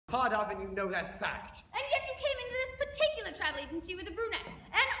hard up and you know that fact. And yet you came into this particular travel agency with a brunette,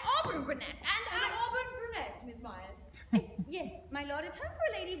 an auburn brunette, and An auburn brunette, Miss Myers. Yes, my lord, a term for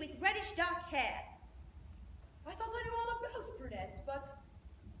a lady with reddish dark hair. I thought I knew all about brunettes, but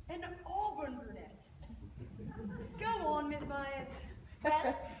an auburn brunette. Go on, Miss Myers.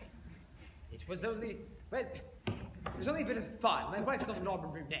 Well, It was only a bit of fun. My wife's not an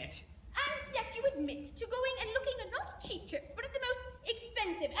auburn brunette. and yet you admit to going and looking at not cheap trips, but at the most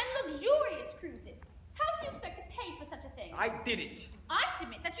expensive and luxurious cruises. How do you expect to pay for such a thing? I didn't. I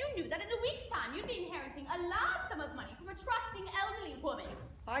submit that you knew that in a week's time you'd be inheriting a large sum of money from a trusting elderly woman.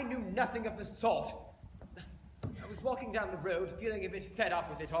 I knew nothing of the sort. I was walking down the road, feeling a bit fed up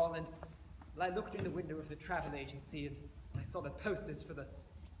with it all, and I looked in the window of the travel agency, and I saw the posters for the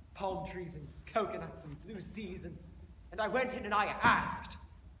palm trees and coconuts and blue seas, and I went in and I asked.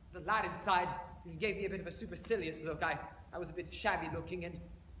 The lad inside, he gave me a bit of a supercilious look. I was a bit shabby looking, and,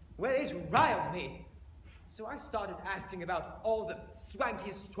 well, it riled me. So I started asking about all the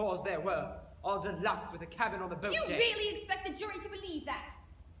swankiest tours there were, all deluxe with a cabin on the boat You deck. really expect the jury to believe that?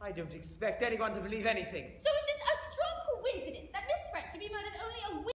 I don't expect anyone to believe anything. So